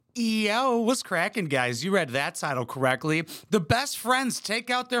Yo, what's cracking, guys? You read that title correctly. The best friends take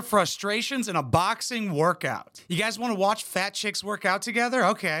out their frustrations in a boxing workout. You guys want to watch fat chicks work out together?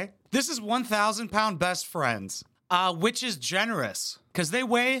 Okay. This is 1,000-pound best friends, which is generous because they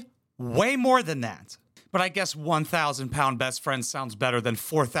weigh way more than that. But I guess 1,000-pound best friends sounds better than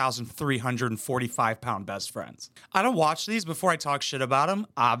 4,345-pound best friends. I don't watch these before I talk shit about them,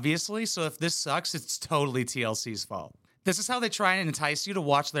 obviously, so if this sucks, it's totally TLC's fault. This is how they try and entice you to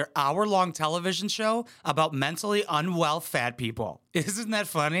watch their hour-long television show about mentally unwell fat people. Isn't that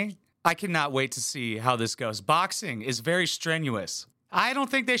funny? I cannot wait to see how this goes. Boxing is very strenuous. I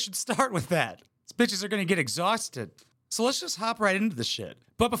don't think they should start with that. These bitches are gonna get exhausted. So let's just hop right into the shit.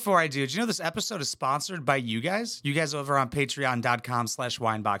 But before I do you know this episode is sponsored by you guys? You guys over on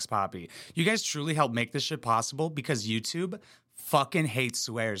patreon.com/wineboxpoppy. You guys truly help make this shit possible because YouTube fucking hates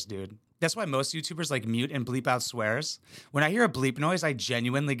swears, dude. That's why most YouTubers like mute and bleep out swears. When I hear a bleep noise, I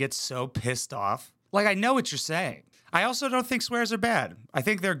genuinely get so pissed off. Like, I know what you're saying. I also don't think swears are bad. I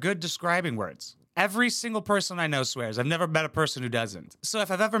think they're good describing words. Every single person I know swears. I've never met a person who doesn't. So if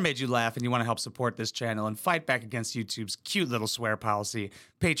I've ever made you laugh and you want to help support this channel and fight back against YouTube's cute little swear policy,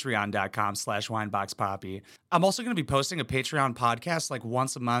 patreon.com/wineboxpoppy. I'm also going to be posting a Patreon podcast like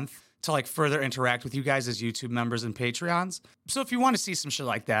once a month to like further interact with you guys as YouTube members and Patreons. So if you want to see some shit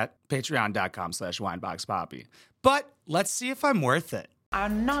like that, patreon.com/wineboxpoppy. But let's see if I'm worth it.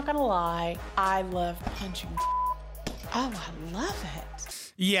 I'm not gonna lie, I love punching. Oh, I love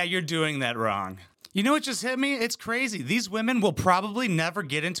it. Yeah, you're doing that wrong. You know what just hit me? It's crazy. These women will probably never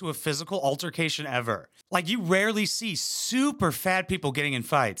get into a physical altercation ever. Like, you rarely see super fat people getting in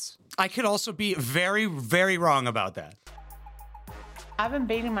fights. I could also be very, very wrong about that. I've been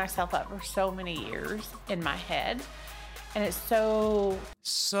beating myself up for so many years in my head, and it's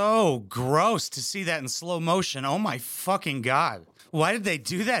so gross to see that in slow motion. Oh my fucking God. Why did they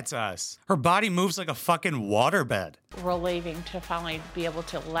do that to us? Her body moves like a fucking waterbed. relieving to finally be able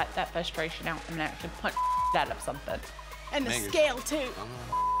to let that frustration out and actually punch out of something. And the scale too.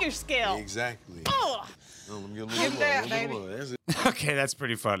 Your scale. Exactly. Oh. Give that, baby. Okay, that's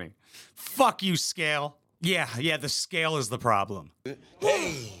pretty funny. Fuck you, scale. Yeah, the scale is the problem.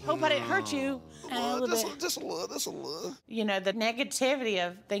 Hey. Hope I didn't hurt you. Just a little. You know, the negativity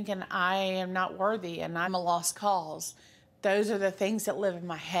of thinking I am not worthy and I'm a lost cause. Those are the things that live in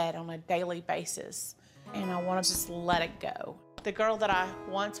my head on a daily basis. And I want to just let it go. The girl that I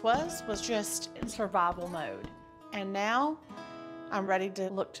once was just in survival mode. And now I'm ready to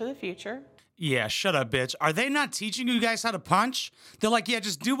look to the future. Yeah, shut up, bitch. Are they not teaching you guys how to punch? They're like, yeah,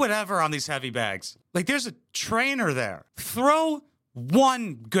 just do whatever on these heavy bags. Like, there's a trainer there. Throw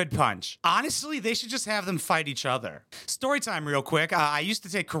one good punch. Honestly, they should just have them fight each other. Story time real quick. I used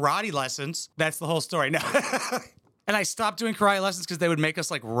to take karate lessons. That's the whole story. No. And I stopped doing karate lessons because they would make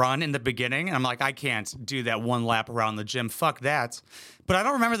us like run in the beginning. And I'm like, I can't do that one lap around the gym. Fuck that. But I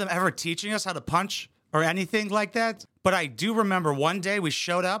don't remember them ever teaching us how to punch or anything like that. But I do remember one day we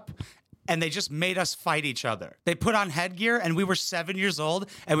showed up and they just made us fight each other. They put on headgear and we were 7 years old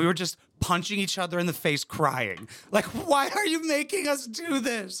and we were just punching each other in the face crying. Like, why are you making us do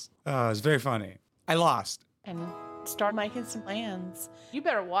this? Oh, it's very funny. I lost. And start making some plans. You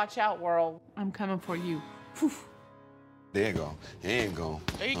better watch out, world. I'm coming for you. Whew. There you go. There you go.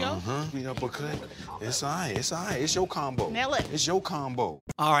 There you go. Uh-huh. The uppercut. It's all right. It's your combo. Nail it. It's your combo.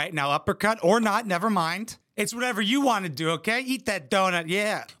 All right, now uppercut or not, never mind. It's whatever you want to do, okay? Eat that donut,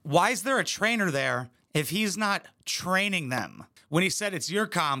 yeah. Why is there a trainer there if he's not training them? When he said it's your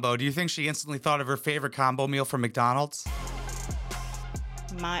combo, do you think she instantly thought of her favorite combo meal from McDonald's?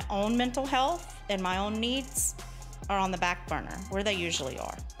 My own mental health and my own needs are on the back burner, where they usually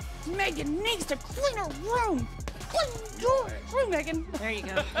are. Megan needs to clean her room. Clean your room, Megan. There you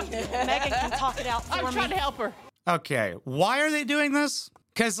go. Megan can talk it out for me. I'm trying to help her. Okay, why are they doing this?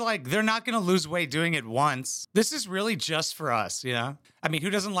 Because, like, they're not going to lose weight doing it once. This is really just for us, you know? I mean, who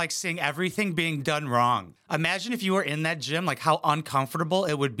doesn't like seeing everything being done wrong? Imagine if you were in that gym, like, how uncomfortable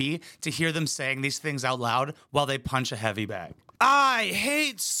it would be to hear them saying these things out loud while they punch a heavy bag. I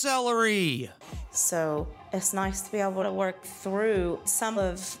hate celery. So it's nice to be able to work through some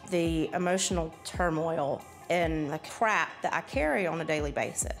of the emotional turmoil and the crap that I carry on a daily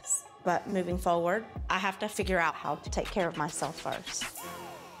basis. But moving forward, I have to figure out how to take care of myself first.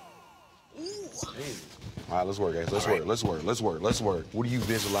 All right, let's work, guys. Let's work. What do you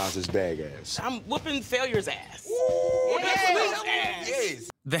visualize this bag as? I'm whooping failure's ass. Yes.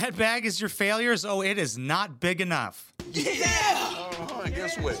 That bag is your failures? Oh, it is not big enough. And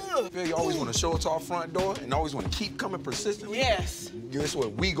guess what? Failure always want to show us our front door and always want to keep coming persistently. Yes. Guess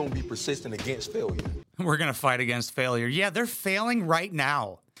what? We gonna be persistent against failure. We're going to fight against failure. Yeah, they're failing right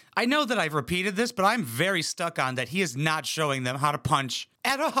now. I know that I've repeated this, but I'm very stuck on that he is not showing them how to punch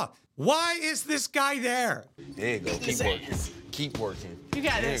at all. Why is this guy there? There you go. Keep working. Keep working. You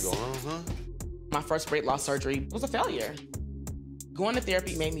got there this. you go. My first weight loss surgery was a failure. Going to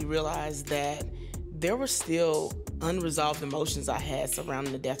therapy made me realize that there were still unresolved emotions I had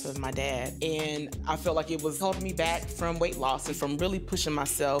surrounding the death of my dad. And I felt like it was holding me back from weight loss and from really pushing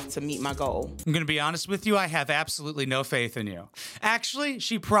myself to meet my goal. I'm gonna be honest with you, I have absolutely no faith in you. Actually,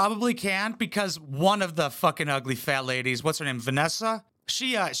 she probably can because one of the fucking ugly fat ladies, what's her name, Vanessa?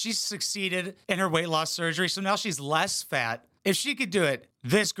 She succeeded in her weight loss surgery, so now she's less fat. If she could do it,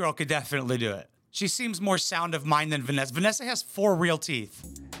 this girl could definitely do it. She seems more sound of mind than Vanessa. Vanessa has 4 real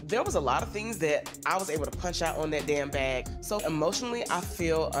teeth. There was a lot of things that I was able to punch out on that damn bag. So emotionally, I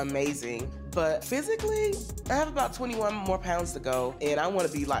feel amazing. But physically, I have about 21 more pounds to go. And I want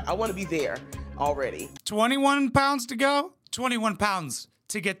to be there already. 21 pounds to go? 21 pounds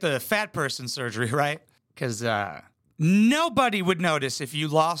to get the fat person surgery, right? Because, nobody would notice if you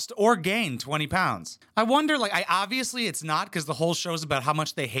lost or gained 20 pounds. I wonder, obviously it's not because the whole show's about how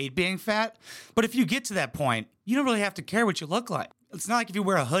much they hate being fat. But if you get to that point, you don't really have to care what you look like. It's not like if you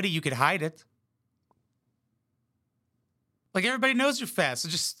wear a hoodie, you could hide it. Like, everybody knows you're fat, so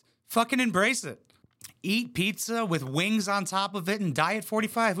just fucking embrace it. Eat pizza with wings on top of it and die at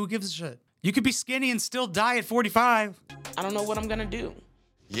 45. Who gives a shit? You could be skinny and still die at 45. I don't know what I'm going to do.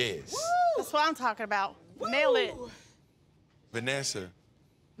 Yes. That's what I'm talking about. Nail it. Vanessa.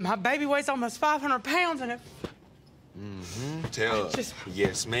 My baby weighs almost 500 pounds and it. Tell her.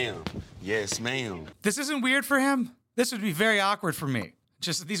 Yes, ma'am. Yes, ma'am. This isn't weird for him. This would be very awkward for me.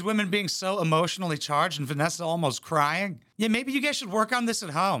 Just these women being so emotionally charged and Vanessa almost crying. Yeah, maybe you guys should work on this at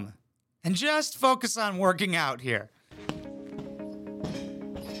home. And just focus on working out here.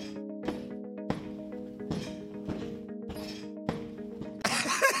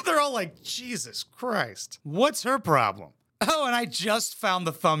 They're all like, Jesus Christ. What's her problem? Oh, and I just found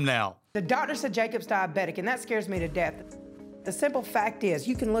the thumbnail. The doctor said Jacob's diabetic, and that scares me to death. The simple fact is,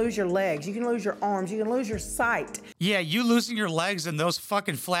 you can lose your legs, you can lose your arms, you can lose your sight. Yeah, you losing your legs and those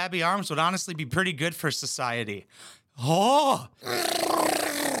fucking flabby arms would honestly be pretty good for society. Oh!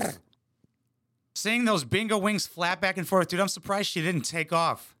 Seeing those bingo wings flap back and forth, dude, I'm surprised she didn't take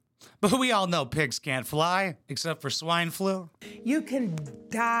off. But we all know pigs can't fly, except for swine flu. You can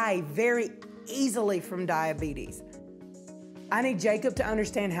die very easily from diabetes. I need Jacob to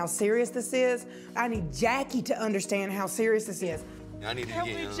understand how serious this is. I need Jackie to understand how serious this is. I need to Help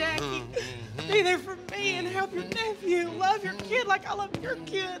get me, Jackie. Be there for me and help your nephew. Love your kid like I love your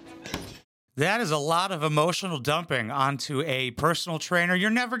kid. That is a lot of emotional dumping onto a personal trainer you're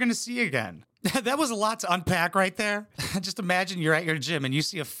never going to see again. That was a lot to unpack right there. Just imagine you're at your gym and you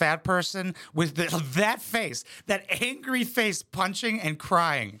see a fat person with that face, that angry face punching and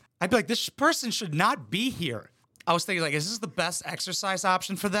crying. I'd be like, this person should not be here. I was thinking, is this the best exercise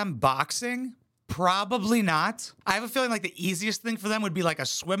option for them? Boxing? Probably not. I have a feeling like the easiest thing for them would be like a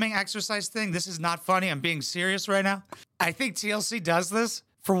swimming exercise thing. This is not funny. I'm being serious right now. I think TLC does this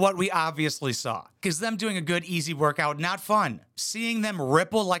for what we obviously saw. Because them doing a good, easy workout, not fun. Seeing them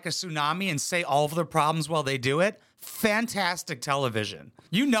ripple like a tsunami and say all of their problems while they do it, fantastic television.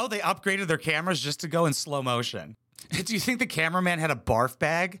 You know they upgraded their cameras just to go in slow motion. Do you think the cameraman had a barf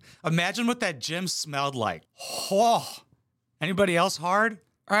bag? Imagine what that gym smelled like. Oh, anybody else hard?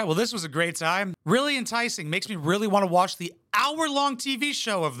 All right, well, this was a great time. Really enticing. Makes me really want to watch the hour-long TV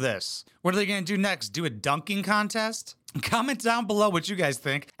show of this. What are they going to do next? Do a dunking contest? Comment down below what you guys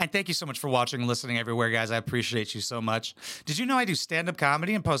think. And thank you so much for watching and listening everywhere, guys. I appreciate you so much. Did you know I do stand-up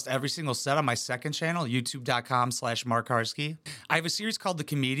comedy and post every single set on my second channel, youtube.com/Mark Harsky? I have a series called The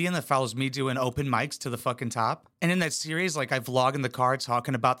Comedian that follows me doing open mics to the fucking top. And in that series, I vlog in the car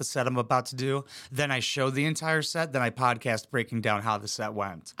talking about the set I'm about to do. Then I show the entire set. Then I podcast breaking down how the set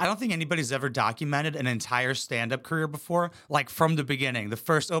went. I don't think anybody's ever documented an entire stand-up career before, from the beginning. The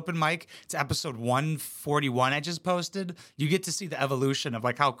first open mic to episode 141 I just posted. You get to see the evolution of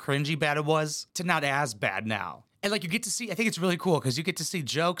how cringy bad it was to not as bad now. And you get to see, I think it's really cool because you get to see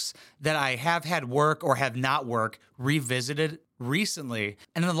jokes that I have had work or have not work revisited recently.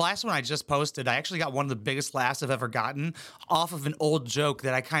 And then the last one I just posted, I actually got one of the biggest laughs I've ever gotten off of an old joke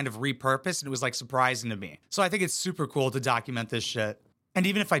that I kind of repurposed, and it was surprising to me. So I think it's super cool to document this shit. And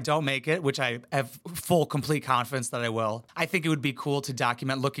even if I don't make it, which I have full, complete confidence that I will, I think it would be cool to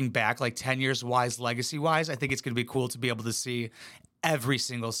document looking back 10 years wise, legacy-wise. I think it's going to be cool to be able to see every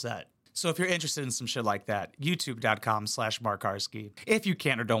single set. So if you're interested in some shit like that, youtube.com/Mark Harsky. If you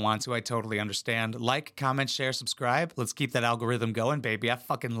can't or don't want to, I totally understand. Like, comment, share, subscribe. Let's keep that algorithm going, baby. I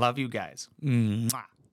fucking love you guys. Mwah.